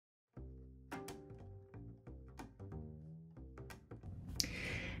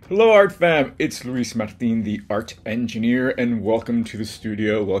Hello Art Fam, it's Luis Martin, the art engineer, and welcome to the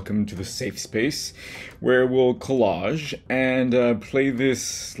studio, welcome to the safe space where we'll collage and play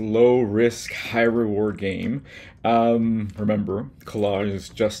this low risk, high reward game. Remember, collage is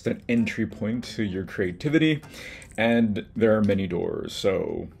just an entry point to your creativity and there are many doors,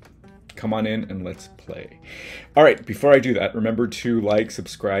 so come on in and let's play. All right, before I do that, remember to like,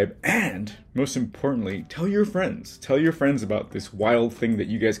 subscribe, and most importantly, tell your friends. Tell your friends about this wild thing that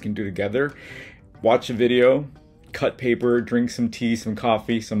you guys can do together. Watch a video, cut paper, drink some tea, some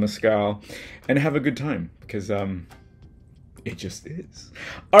coffee, some mezcal, and have a good time because it just is.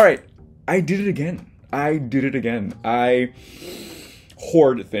 All right, I did it again. I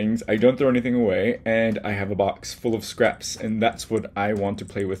hoard things, I don't throw anything away, and I have a box full of scraps, and that's what I want to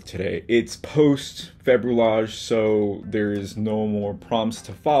play with today. It's post-February, so there's no more prompts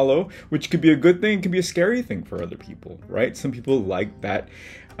to follow, which could be a good thing, could be a scary thing for other people, right? Some people like that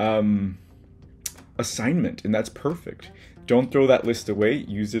assignment, and that's perfect. Don't throw that list away,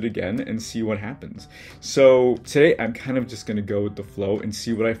 use it again, and see what happens. So today, I'm kind of just gonna go with the flow and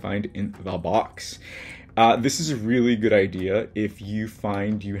see what I find in the box. This is a really good idea if you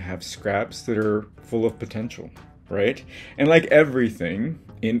find you have scraps that are full of potential, right? And like everything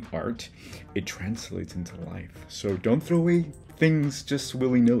in art, it translates into life. So don't throw away things just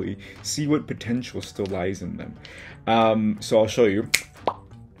willy-nilly. See what potential still lies in them. So I'll show you.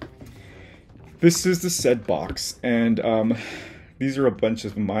 This is the said box, and these are a bunch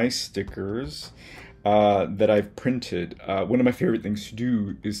of my stickers that I've printed. One of my favorite things to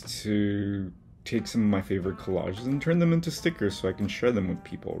do is to take some of my favorite collages and turn them into stickers so I can share them with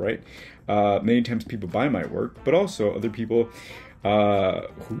people, right? Many times people buy my work, but also other people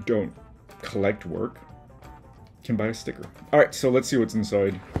who don't collect work can buy a sticker. All right, so let's see what's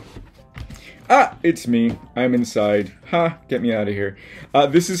inside. Ah, it's me. I'm inside. Ha, get me out of here.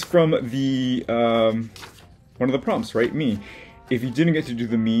 This is from the, one of the prompts, right? Me. If you didn't get to do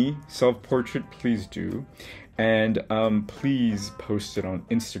the me self-portrait, please do. And please post it on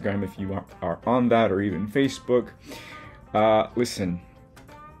Instagram if you are on that, or even Facebook. Listen,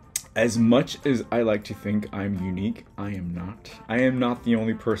 as much as I like to think I'm unique, I am not. I am not the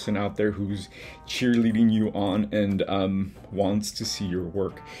only person out there who's cheerleading you on and wants to see your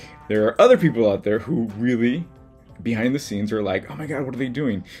work. There are other people out there who really, behind the scenes, are like, oh my God, what are they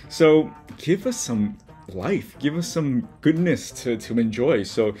doing? So give us some life, give us some goodness to enjoy.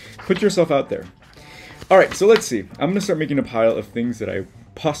 So put yourself out there. All right, so let's see. I'm gonna start making a pile of things that I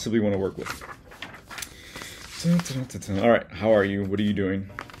possibly want to work with. All right, how are you? What are you doing?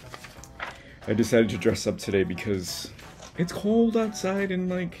 I decided to dress up today because it's cold outside and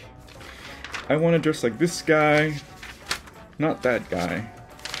like, I want to dress like this guy, not that guy.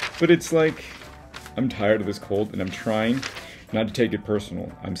 But it's like, I'm tired of this cold and I'm trying not to take it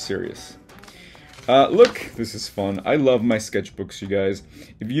personal. I'm serious. Look, this is fun. I love my sketchbooks, you guys.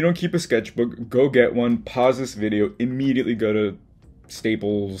 If you don't keep a sketchbook, go get one, pause this video, immediately go to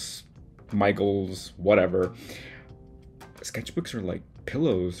Staples, Michael's, whatever. Sketchbooks are like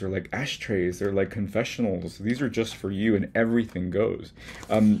pillows, they're like ashtrays, they're like confessionals. These are just for you and everything goes.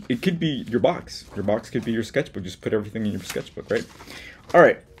 It could be your box. Your box could be your sketchbook. Just put everything in your sketchbook, right? All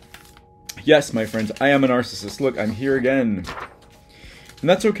right. Yes, my friends, I am a narcissist. Look, I'm here again. And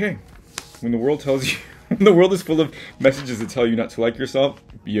that's okay. When the world tells you, when the world is full of messages that tell you not to like yourself,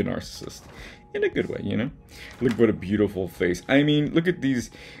 be a narcissist. In a good way, you know? Look what a beautiful face. I mean, look at these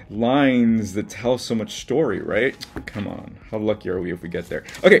lines that tell so much story, right? Come on, how lucky are we if we get there?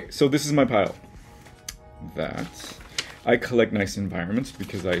 Okay, so this is my pile. That. I collect nice environments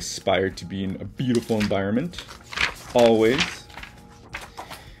because I aspire to be in a beautiful environment. Always.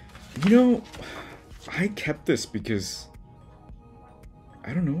 You know, I kept this because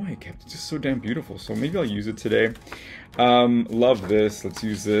I don't know why I kept it. It's just so damn beautiful. So maybe I'll use it today. Love this. Let's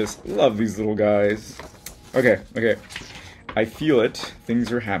use this. Love these little guys. Okay. I feel it.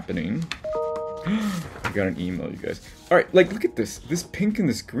 Things are happening. I got an email, you guys. All right, like, look at this. This pink and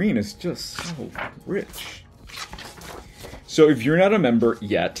this green is just so rich. So if you're not a member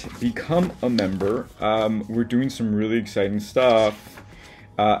yet, become a member. We're doing some really exciting stuff.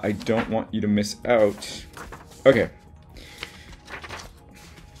 I don't want you to miss out. Okay.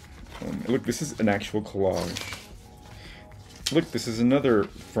 Look, this is an actual collage. Look, this is another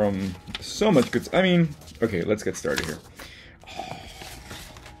from so much good. I mean, okay, let's get started here.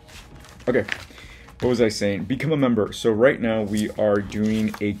 Okay, what was I saying? Become a member. So right now we are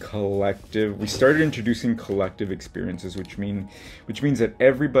doing a collective. We started introducing collective experiences, which means that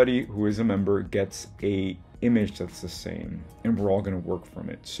everybody who is a member gets a image that's the same, and we're all going to work from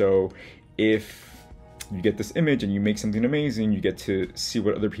it. So if you get this image and you make something amazing, you get to see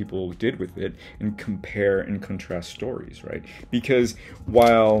what other people did with it and compare and contrast stories, right? Because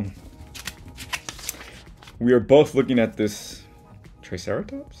while we are both looking at this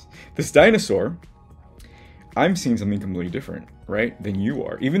Triceratops, this dinosaur, I'm seeing something completely different, right, than you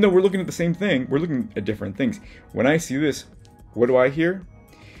are. Even though we're looking at the same thing, we're looking at different things. When I see this, what do I hear?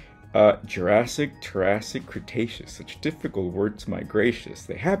 Jurassic, Triassic, Cretaceous. Such difficult words, my gracious.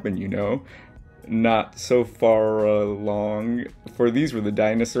 They happen, you know, not so far along, for these were the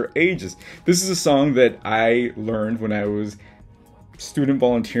dinosaur ages. This is a song that I learned when I was student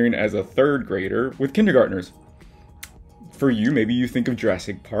volunteering as a 3rd grader with kindergartners. For you, maybe you think of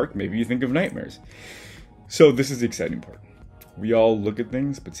Jurassic Park, maybe you think of Nightmares. So this is the exciting part. We all look at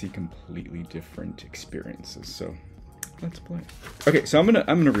things but see completely different experiences. So let's play. Okay, so I'm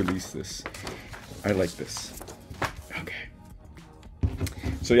gonna release this. I like this. Okay.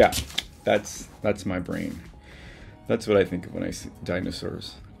 So yeah, that's my brain. That's what I think of when I see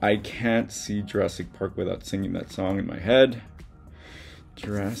dinosaurs. I can't see Jurassic Park without singing that song in my head.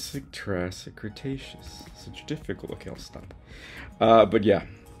 Jurassic, Triassic, Cretaceous. Such difficult. Okay, I'll stop. But yeah.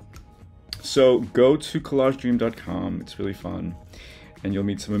 So go to collagedream.com. It's really fun. And you'll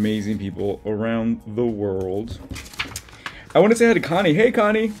meet some amazing people around the world. I want to say hi to Connie. Hey,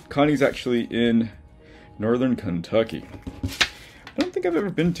 Connie. Connie's actually in northern Kentucky. I don't think I've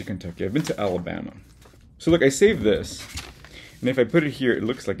ever been to Kentucky. I've been to Alabama. So look, I saved this. And if I put it here, it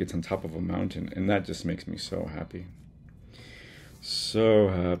looks like it's on top of a mountain. And that just makes me so happy. So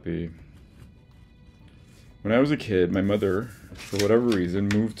happy. When I was a kid, my mother, for whatever reason,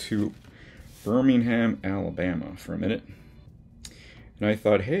 moved to Birmingham, Alabama for a minute. And I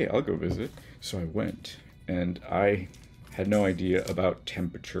thought, hey, I'll go visit. So I went. And I had no idea about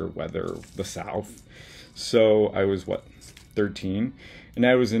temperature, weather, the South. So I was, 13? And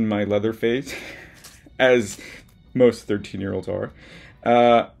I was in my leather phase, as most 13-year-olds are.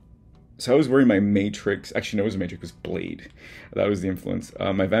 So I was wearing my Matrix, actually no, it was a Matrix, it was Blade. That was the influence.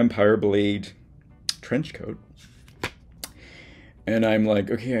 My Vampire Blade trench coat. And I'm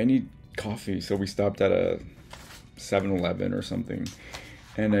like, okay, I need coffee. So we stopped at a 7-Eleven or something.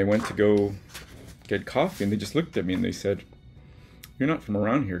 And I went to go get coffee, and they just looked at me and they said, "You're not from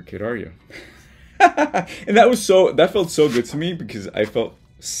around here, kid, are you?" And that felt so good to me because I felt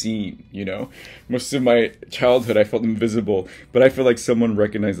seen, you know. Most of my childhood I felt invisible, but I feel like someone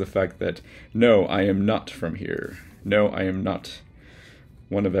recognized the fact that no, I am not from here. No, I am not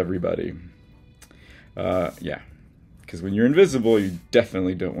one of everybody. Yeah, because when you're invisible, you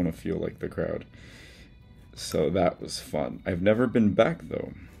definitely don't want to feel like the crowd. So that was fun. I've never been back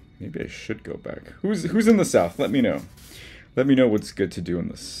though. Maybe I should go back. Who's in the South? Let me know. Let me know what's good to do in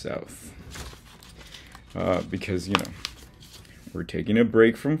the South. Because, you know, we're taking a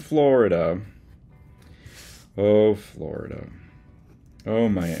break from Florida. Oh, Florida. Oh,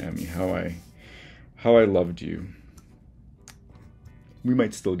 Miami. How I loved you. We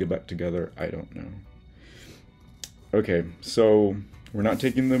might still get back together. I don't know. Okay, so we're not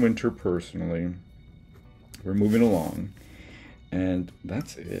taking the winter personally. We're moving along. And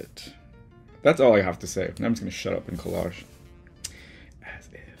that's it. That's all I have to say. Now I'm just going to shut up and collage. As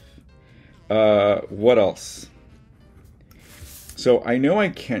if. What else? So I know I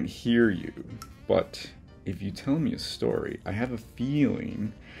can't hear you, but if you tell me a story, I have a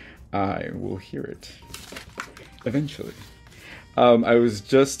feeling I will hear it eventually. I was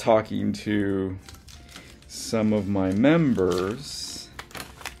just talking to some of my members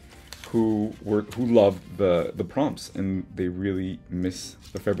who loved the prompts, and they really miss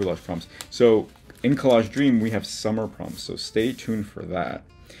the February prompts. So in Collage Dream, we have summer prompts, so stay tuned for that.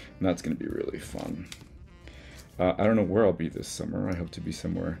 And that's going to be really fun. I don't know where I'll be this summer. I hope to be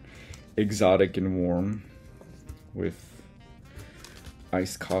somewhere exotic and warm with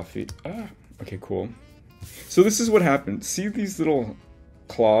iced coffee. Okay, cool. So this is what happened. See these little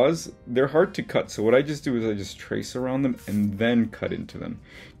claws? They're hard to cut. So what I just do is I just trace around them and then cut into them.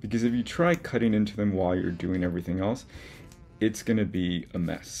 Because if you try cutting into them while you're doing everything else, it's going to be a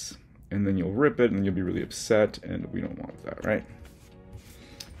mess. And then you'll rip it and you'll be really upset, and we don't want that, right?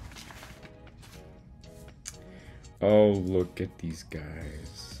 Oh, look at these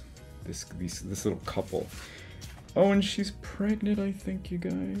guys. This little couple. Oh, and she's pregnant, I think, you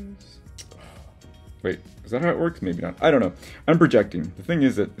guys. Wait, is that how it works? Maybe not. I don't know. I'm projecting. The thing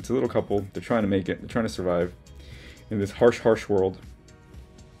is that it's a little couple. They're trying to make it. They're trying to survive in this harsh, harsh world.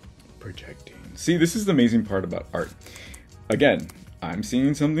 Projecting. See, this is the amazing part about art. Again, I'm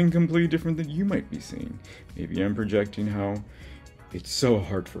seeing something completely different than you might be seeing. Maybe I'm projecting how it's so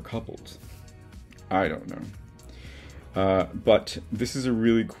hard for couples. I don't know. But this is a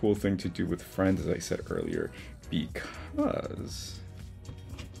really cool thing to do with friends, as I said earlier, because,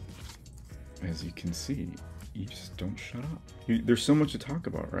 as you can see, you just don't shut up. There's so much to talk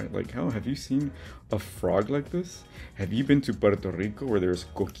about, right? Like, how have you seen a frog like this? Have you been to Puerto Rico where there's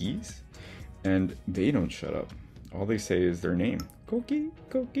coquis? And they don't shut up. All they say is their name. Coqui,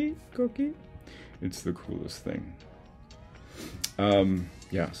 coqui, coqui. It's the coolest thing.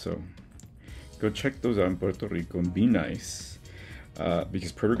 Yeah, so go check those out in Puerto Rico and be nice.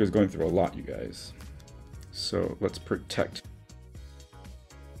 Because Puerto Rico is going through a lot, you guys. So let's protect.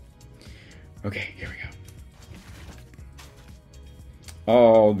 Okay, here we go.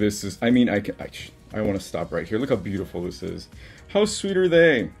 Oh, this is, I mean, I want to stop right here. Look how beautiful this is. How sweet are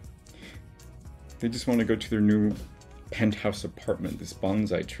they? They just want to go to their new penthouse apartment. This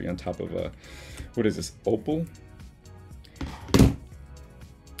bonsai tree on top of a, what is this, opal?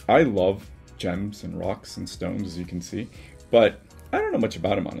 I love gems and rocks and stones, as you can see, but I don't know much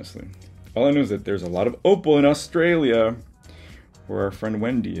about them, honestly. All I know is that there's a lot of opal in Australia, where our friend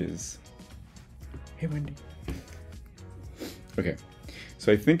Wendy is. Hey, Wendy. Okay,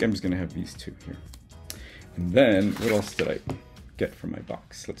 so I think I'm just gonna have these two here. And then, what else did I get from my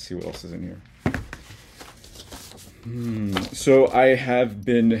box? Let's see what else is in here. So I have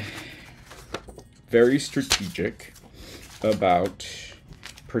been very strategic about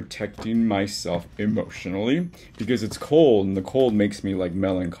protecting myself emotionally because it's cold and the cold makes me like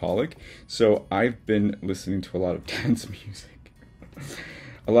melancholic. So I've been listening to a lot of dance music,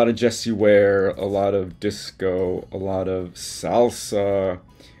 a lot of Jessie Ware, a lot of disco, a lot of salsa,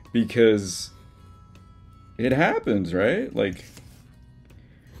 because it happens, right? Like,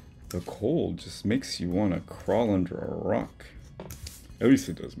 the cold just makes you want to crawl under a rock. At least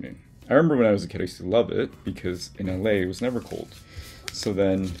it does me. I remember when I was a kid, I used to love it because in LA it was never cold. So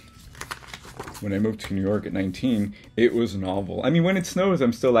then when I moved to New York at 19, it was novel. I mean, when it snows,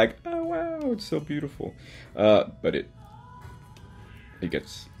 I'm still like, oh wow, it's so beautiful. But it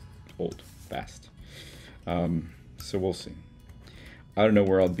gets old fast. So we'll see. I don't know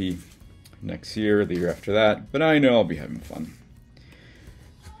where I'll be next year, the year after that, but I know I'll be having fun.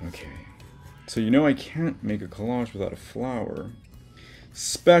 Okay, so you know I can't make a collage without a flower,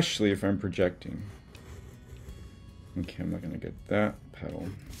 especially if I'm projecting. Okay, I'm not gonna get that petal.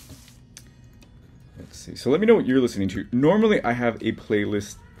 Let's see, so let me know what you're listening to. Normally I have a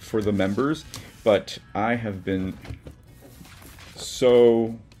playlist for the members, but I have been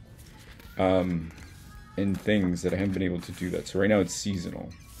so in things that I haven't been able to do that. So right now it's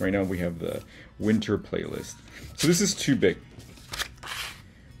seasonal. Right now we have the winter playlist. So this is too big.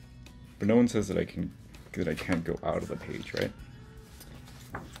 But no one says that I can't go out of the page, right?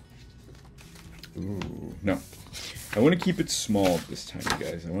 Ooh, no. I want to keep it small this time, you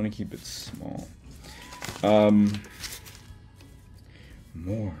guys. I want to keep it small.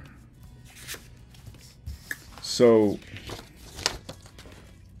 More. So,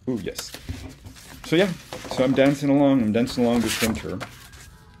 ooh, yes. So yeah, so I'm dancing along this winter.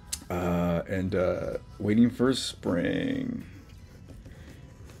 And waiting for spring.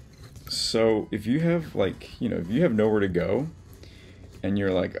 So if you have if you have nowhere to go and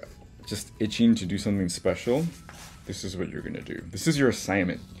you're like just itching to do something special, this is what you're gonna do. This is your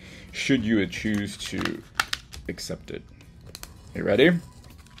assignment, should you choose to accept it. You ready?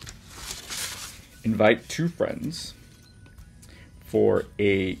 Invite 2 friends for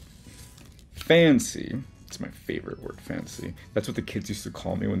a fancy, it's my favorite word, fancy. That's what the kids used to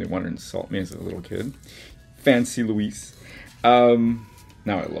call me when they wanted to insult me as a little kid. Fancy Luis.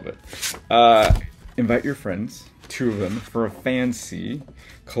 Now I love it. Invite your friends, 2 of them, for a fancy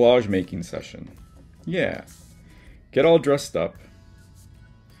collage making session. Yeah. Get all dressed up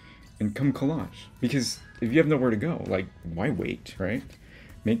and come collage. Because if you have nowhere to go, like, why wait, right?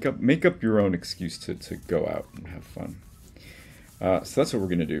 Make up your own excuse to go out and have fun. So that's what we're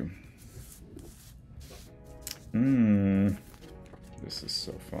gonna do. This is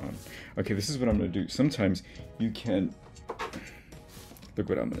so fun. Okay, this is what I'm gonna do. Sometimes you can... Look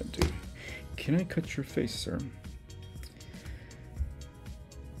what I'm gonna do. Can I cut your face, sir?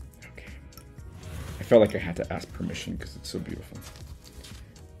 Okay. I felt like I had to ask permission because it's so beautiful.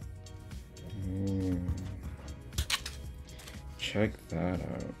 Ooh. Check that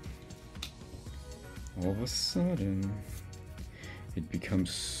out. All of a sudden, it becomes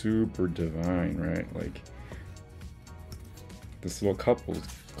super divine, right? Like, this little couple's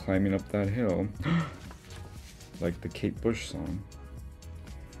climbing up that hill, like the Kate Bush song.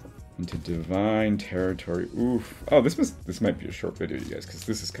 Into divine territory. Oof. Oh, this might be a short video, you guys, because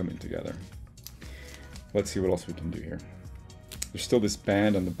this is coming together. Let's see what else we can do here. There's still this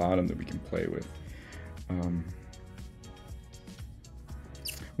band on the bottom that we can play with.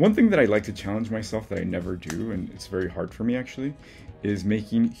 One thing that I like to challenge myself that I never do, and it's very hard for me actually, is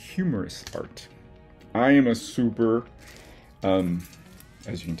making humorous art. I am a super, as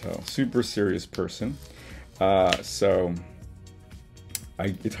you can tell, super serious person. So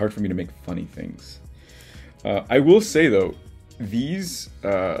it's hard for me to make funny things. I will say though, these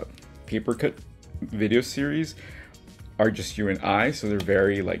paper cut video series are just you and I, so they're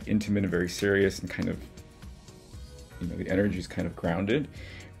very like intimate and very serious and kind of, you know, the energy is kind of grounded.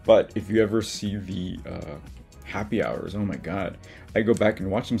 But if you ever see the happy hours, oh my god, I go back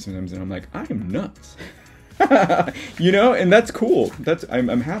and watch them sometimes and I'm like, I am nuts. You know, and that's cool.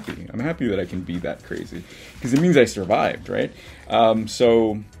 I'm happy. I'm happy that I can be that crazy because it means I survived, right?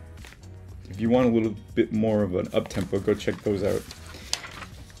 So if you want a little bit more of an up-tempo, go check those out.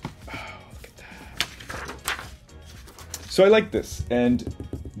 Oh, look at that. So I like this, and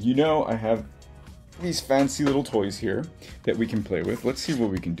you know I have these fancy little toys here that we can play with. Let's see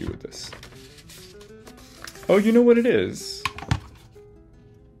what we can do with this. Oh, you know what it is?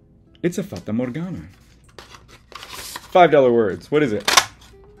 It's a Fata Morgana. $5 words. What is it?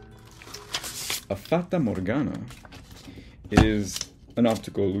 A Fata Morgana is an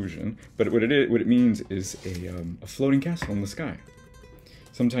optical illusion, but what it means is a floating castle in the sky.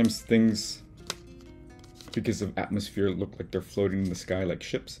 Sometimes things, because of atmosphere, look like they're floating in the sky like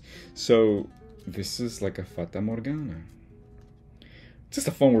ships. So this is like a Fata Morgana. It's just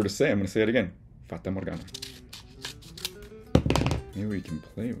a fun word to say. I'm going to say it again. Fata Morgana. Maybe we can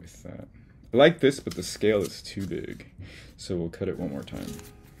play with that. I like this, but the scale is too big. So we'll cut it one more time.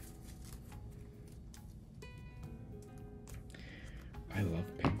 I love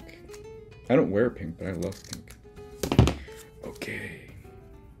pink. I don't wear pink, but I love pink. Okay.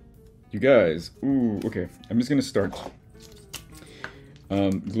 You guys, ooh, okay. I'm just gonna start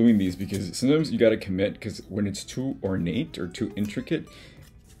gluing these because sometimes you gotta commit, because when it's too ornate or too intricate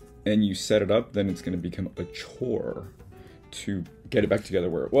and you set it up, then it's gonna become a chore to get it back together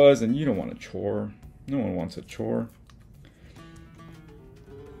where it was, and you don't want a chore. No one wants a chore.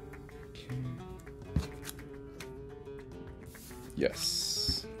 Okay.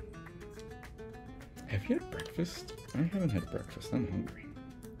 Yes. Have you had breakfast? I haven't had breakfast. I'm hungry.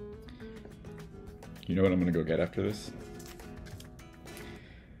 You know what I'm gonna go get after this?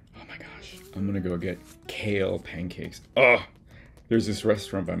 Oh my gosh. I'm gonna go get kale pancakes. Oh! There's this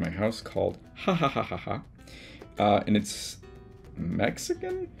restaurant by my house called Ha Ha Ha Ha Ha. And it's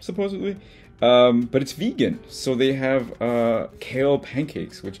Mexican, supposedly. But it's vegan. So they have kale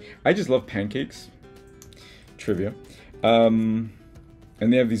pancakes, which I just love pancakes. Trivia. And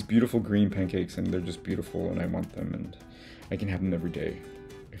they have these beautiful green pancakes, and they're just beautiful, and I want them, and I can have them every day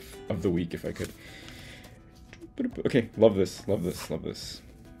of the week if I could. Okay, love this, love this, love this.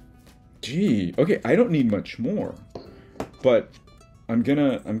 Gee, okay, I don't need much more, but I'm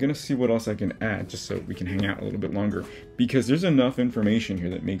gonna see what else I can add just so we can hang out a little bit longer, because there's enough information here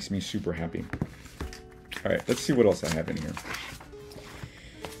that makes me super happy. All right, let's see what else I have in here.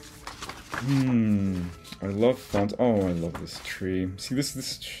 I love font. Oh, I love this tree. See,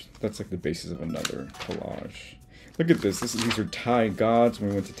 that's like the basis of another collage. Look at this. These are Thai gods when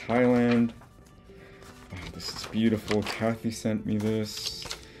we went to Thailand. Oh, this is beautiful. Kathy sent me this.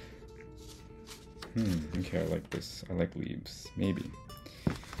 Okay, I like this. I like leaves. Maybe.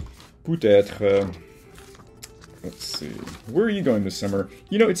 Peut-être. Let's see. Where are you going this summer?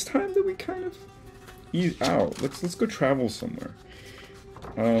 You know, it's time that we kind of ease out. Let's go travel somewhere.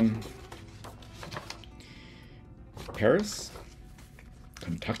 Paris?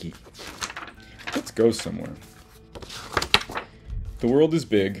 Kentucky. Let's go somewhere. The world is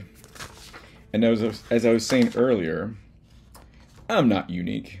big. And as I was saying earlier, I'm not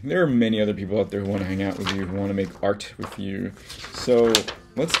unique. There are many other people out there who want to hang out with you, who want to make art with you. So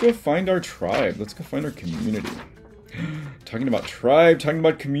let's go find our tribe. Let's go find our community. Talking about tribe, talking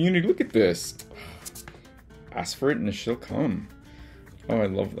about community. Look at this. Ask for it and it shall come. Oh, I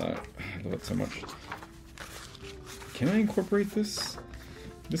love that. I love it so much. Can I incorporate this?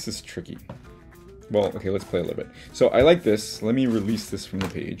 This is tricky. Well, okay, let's play a little bit. So I like this. Let me release this from the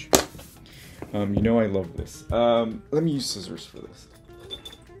page. You know I love this. Let me use scissors for this.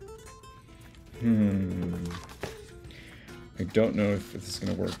 I don't know if this is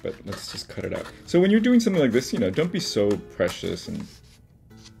going to work, but let's just cut it out. So when you're doing something like this, you know, don't be so precious and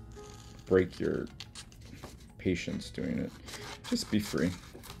break your patience doing it. Just be free.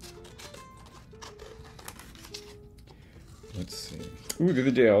 Let's see. Ooh, the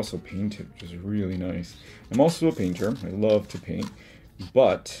other day I also painted, which is really nice. I'm also a painter. I love to paint,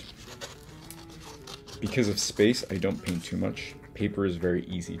 but because of space, I don't paint too much. Paper is very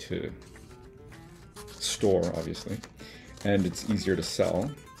easy to store, obviously, and it's easier to sell.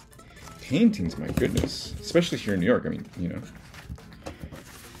 paintings, my goodness. Especially here in New York, I mean, you know.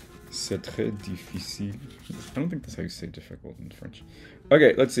 C'est très difficile. I don't think that's how you say difficult in French.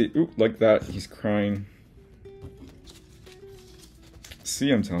 Okay, let's see. Ooh, like that. He's crying.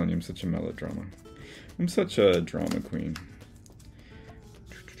 See, I'm telling you, I'm such a melodrama. I'm such a drama queen.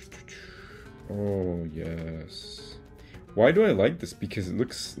 Oh, yes. Why do I like this? Because it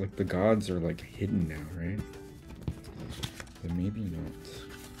looks like the gods are like hidden now, right? But maybe not.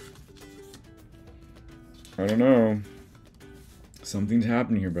 I don't know. Something's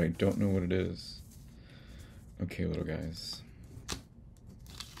happening here, but I don't know what it is. Okay, little guys.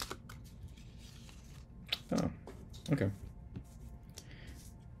 Oh, okay.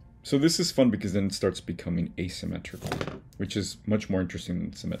 So this is fun because then it starts becoming asymmetrical, which is much more interesting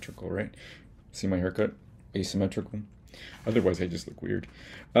than symmetrical, right? See my haircut? Asymmetrical. Otherwise, I just look weird.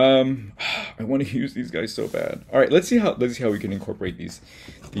 I want to use these guys so bad. All right, let's see how we can incorporate these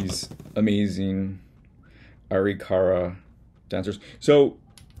amazing Arikara dancers. So,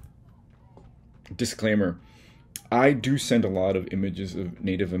 disclaimer: I do send a lot of images of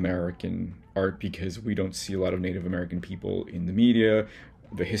Native American art because we don't see a lot of Native American people in the media.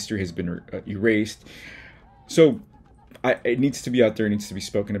 The history has been erased. So it needs to be out there, it needs to be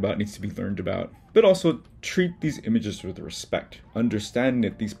spoken about, it needs to be learned about. But also treat these images with respect. Understand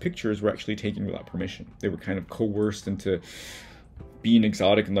that these pictures were actually taken without permission. They were kind of coerced into being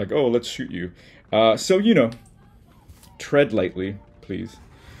exotic and like, oh, let's shoot you. So, you know, tread lightly, please.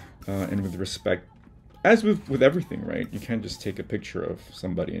 And with respect. As with everything, right? You can't just take a picture of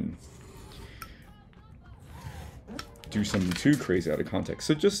somebody and do something too crazy out of context.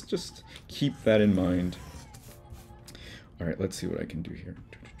 So just keep that in mind. All right, let's see what I can do here.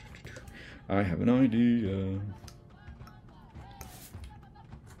 I have an idea.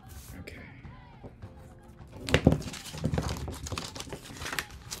 Okay.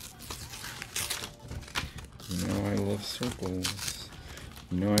 You know I love circles.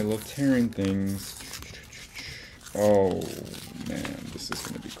 You know I love tearing things. Oh man, this is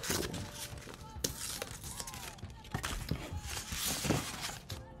gonna be cool.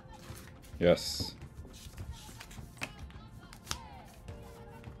 Yes.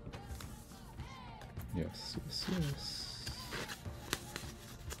 Yes, yes, yes.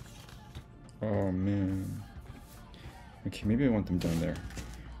 Oh man. Okay, maybe I want them down there.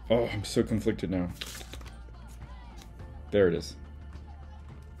 Oh, I'm so conflicted now. There it is.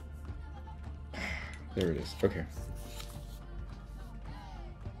 There it is. Okay.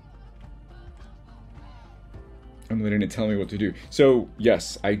 I'm letting it tell me what to do. So,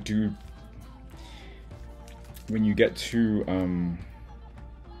 yes, I do. When you get to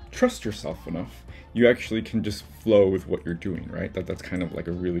trust yourself enough, you actually can just flow with what you're doing, right? That's kind of like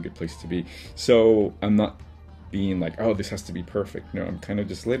a really good place to be. So I'm not being like, oh, this has to be perfect. No, I'm kind of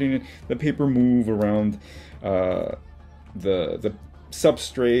just letting the paper move around the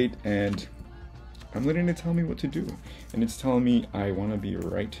substrate, and I'm letting it tell me what to do. And it's telling me I want to be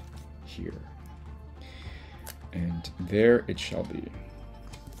right here. And there it shall be.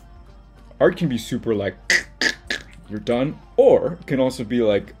 Art can be super like, you're done, or it can also be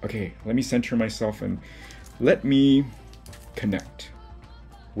like, okay, let me center myself and let me connect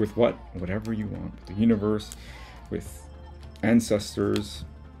with whatever you want, with the universe, with ancestors.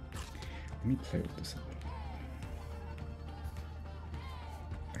 Let me play with this a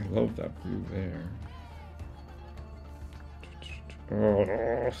little. I love that blue there.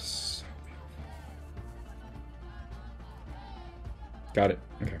 Oh, so beautiful. Got it.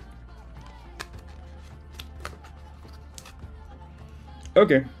 Okay.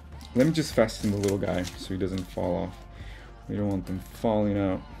 Okay, let me just fasten the little guy so he doesn't fall off. We don't want them falling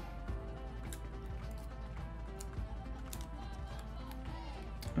out.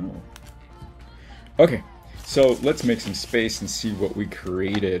 Oh. Okay, so let's make some space and see what we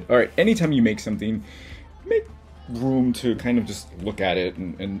created. All right, anytime you make something, make room to kind of just look at it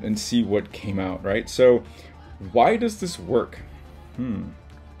and see what came out, right? So why does this work?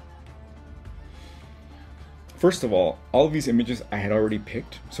 First of all of these images I had already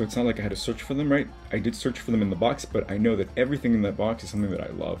picked, so it's not like I had to search for them, right? I did search for them in the box, but I know that everything in that box is something that I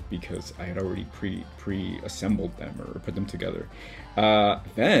love because I had already pre-assembled them or put them together.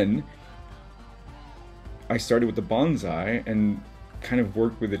 Then I started with the bonsai and kind of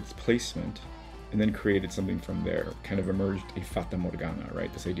worked with its placement and then created something from there. Kind of emerged a Fata Morgana, right?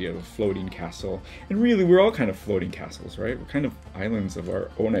 This idea of a floating castle. And really, we're all kind of floating castles, right? We're kind of islands of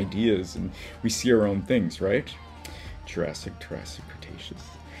our own ideas, and we see our own things, right? Jurassic, Cretaceous.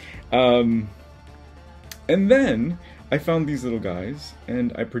 And then I found these little guys,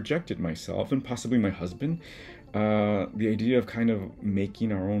 and I projected myself, and possibly my husband, the idea of kind of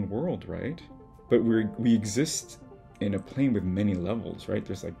making our own world, right? But we exist in a plane with many levels, right?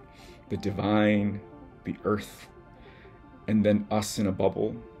 There's like the divine, the earth, and then us in a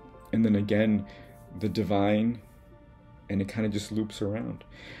bubble, and then again the divine, and it kind of just loops around.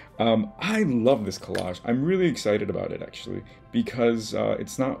 I love this collage. I'm really excited about it, actually, because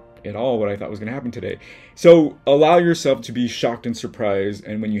it's not at all what I thought was going to happen today. So allow yourself to be shocked and surprised,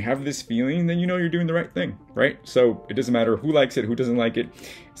 and when you have this feeling, then you know you're doing the right thing, right? So it doesn't matter who likes it, who doesn't like it,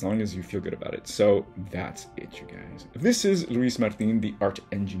 as long as you feel good about it. So that's it, you guys. This is Luis Martin, the art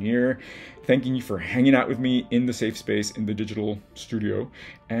engineer, thanking you for hanging out with me in the safe space in the digital studio,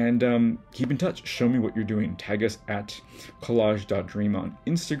 and keep in touch. Show me what you're doing. Tag us at collage.dream on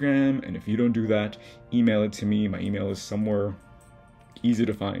Instagram, and if you don't do that, email it to me. My email is somewhere easy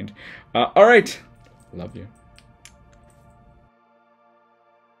to find. All right. Love you.